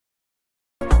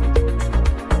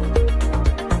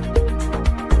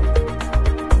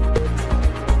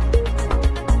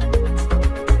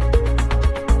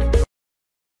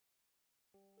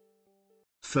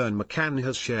Ferne McCann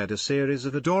has shared a series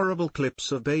of adorable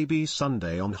clips of baby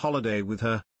Sunday on holiday with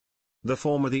her. The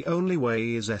former The Only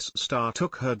Way Is star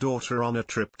took her daughter on a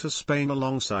trip to Spain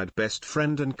alongside best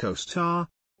friend and co-star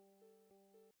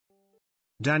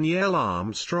Danielle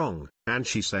Armstrong, and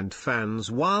she sent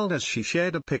fans wild as she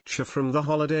shared a picture from the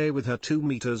holiday with her 2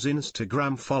 meters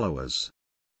Instagram followers.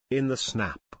 In the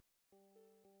snap,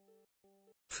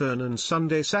 Ferne and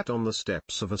Sunday sat on the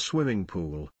steps of a swimming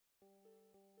pool.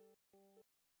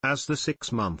 As the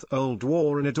 6-month-old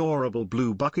wore an adorable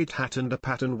blue bucket hat and a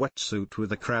pattern wetsuit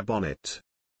with a crab on it.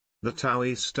 The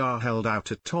TOWIE star held out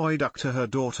a toy duck to her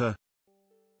daughter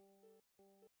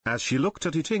as she looked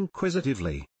at it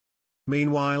inquisitively.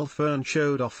 Meanwhile, Ferne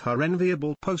showed off her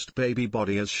enviable post-baby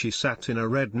body as she sat in a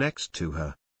red next to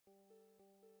her.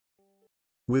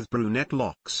 With brunette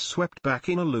locks swept back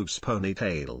in a loose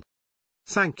ponytail.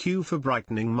 "Thank you for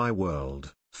brightening my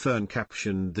world," Ferne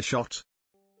captioned the shot,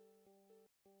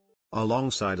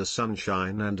 alongside a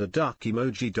sunshine and a duck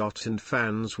emoji. And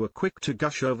fans were quick to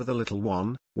gush over the little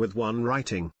one, with one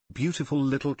writing, "Beautiful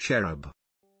little cherub,"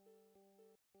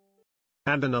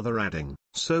 and another adding,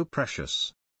 "So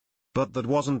precious." But that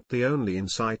wasn't the only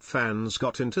insight fans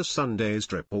got into Sunday's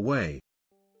trip away,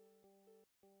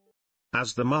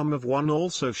 as the mum of one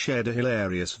also shared a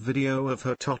hilarious video of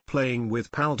her tot playing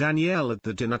with pal Danielle at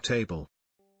the dinner table,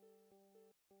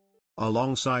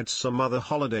 alongside some other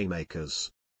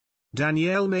holidaymakers.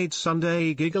 Danielle made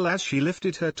Sunday giggle as she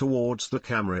lifted her towards the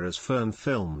camera as Ferne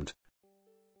filmed,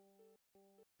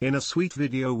 in a sweet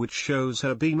video which shows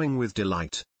her beaming with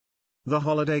delight. The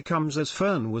holiday comes as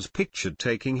Ferne was pictured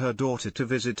taking her daughter to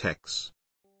visit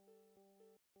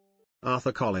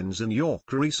Arthur Collins in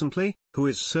York recently, who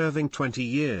is serving 20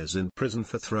 years in prison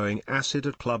for throwing acid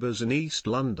at clubbers in East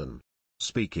London.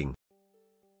 Speaking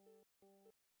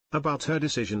about her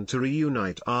decision to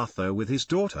reunite Arthur with his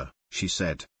daughter, she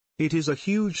said, "It is a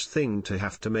huge thing to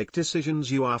have to make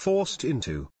decisions you are forced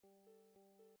into.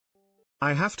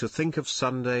 I have to think of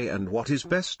Sunday and what is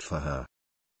best for her.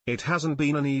 It hasn't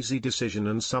been an easy decision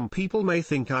and some people may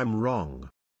think I'm wrong.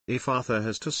 If Arthur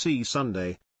has to see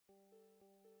Sunday,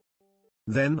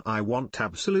 then I want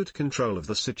absolute control of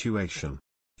the situation.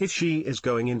 If she is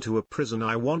going into a prison,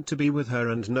 I want to be with her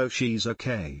and know she's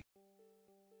okay.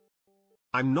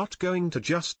 I'm not going to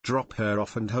just drop her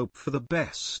off and hope for the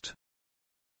best."